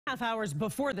Half hours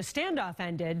before the standoff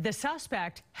ended, the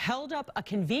suspect held up a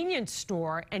convenience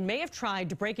store and may have tried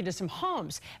to break into some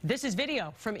homes. This is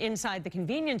video from inside the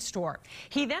convenience store.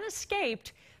 He then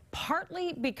escaped,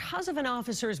 partly because of an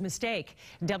officer's mistake.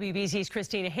 WBZ's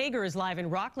Christina Hager is live in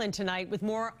Rockland tonight with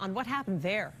more on what happened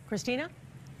there. Christina?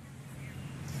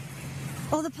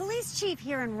 Well, the police chief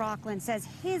here in Rockland says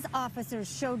his officers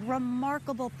showed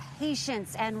remarkable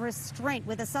patience and restraint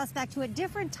with a suspect who at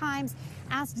different times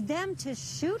asked them to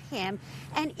shoot him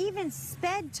and even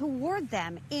sped toward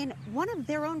them in one of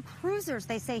their own cruisers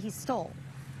they say he stole.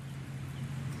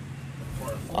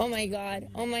 Oh my God,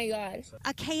 oh my God.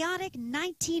 A chaotic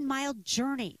 19-mile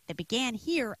journey that began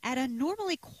here at a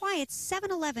normally quiet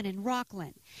 7-Eleven in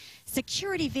Rockland.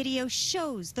 Security video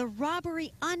shows the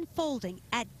robbery unfolding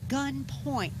at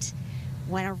gunpoint.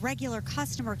 When a regular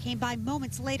customer came by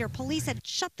moments later, police had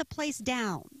shut the place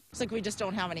down. It's like, we just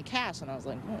don't have any cash. And I was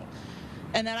like, oh.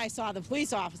 And then I saw the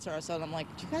police officer, so I'm like,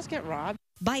 did you guys get robbed?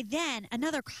 By then,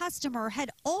 another customer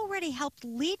had already helped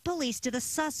lead police to the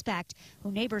suspect,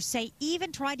 who neighbors say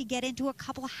even tried to get into a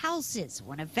couple houses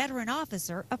when a veteran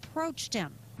officer approached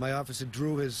him. My officer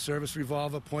drew his service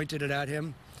revolver, pointed it at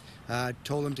him,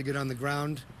 told him to get on the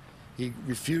ground. He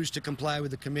refused to comply with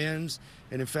the commands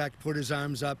and, in fact, put his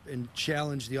arms up and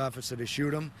challenged the officer to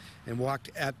shoot him and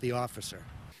walked at the officer.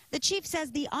 The chief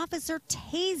says the officer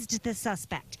tased the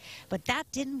suspect, but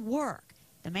that didn't work.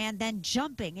 The man then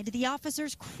jumping into the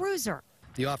officer's cruiser.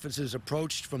 The officers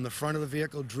approached from the front of the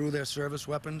vehicle, drew their service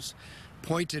weapons,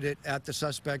 pointed it at the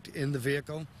suspect in the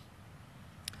vehicle.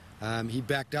 He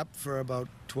backed up for about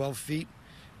 12 feet,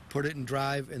 put it in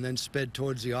drive, and then sped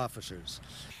towards the officers.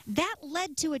 That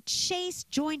led to a chase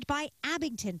joined by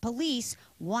Abington police.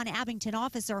 One Abington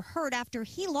officer hurt after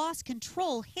he lost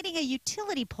control, hitting a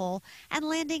utility pole and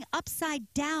landing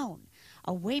upside down.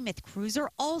 A Weymouth cruiser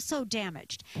also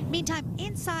damaged. Meantime,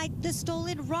 inside the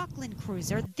stolen Rockland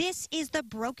cruiser, this is the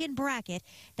broken bracket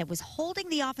that was holding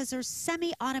the officer's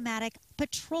semi-automatic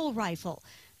patrol rifle,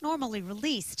 normally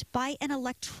released by an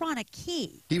electronic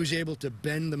key. He was able to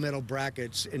bend the metal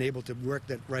brackets and able to work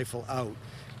that rifle out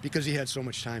because he had so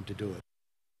much time to do it.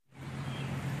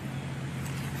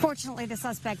 Fortunately, the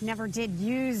suspect never did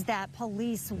use that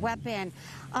police weapon.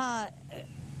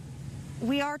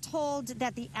 We are told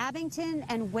that the Abington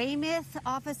and Weymouth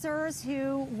officers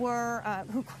who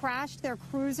crashed their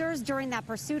cruisers during that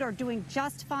pursuit are doing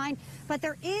just fine. But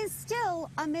there is still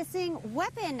a missing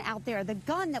weapon out there, the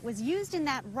gun that was used in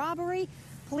that robbery.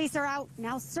 Police are out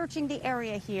now searching the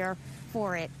area here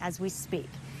for it as we speak.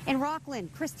 In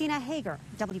Rockland, Christina Hager,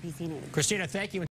 WBZ News. Christina, thank you.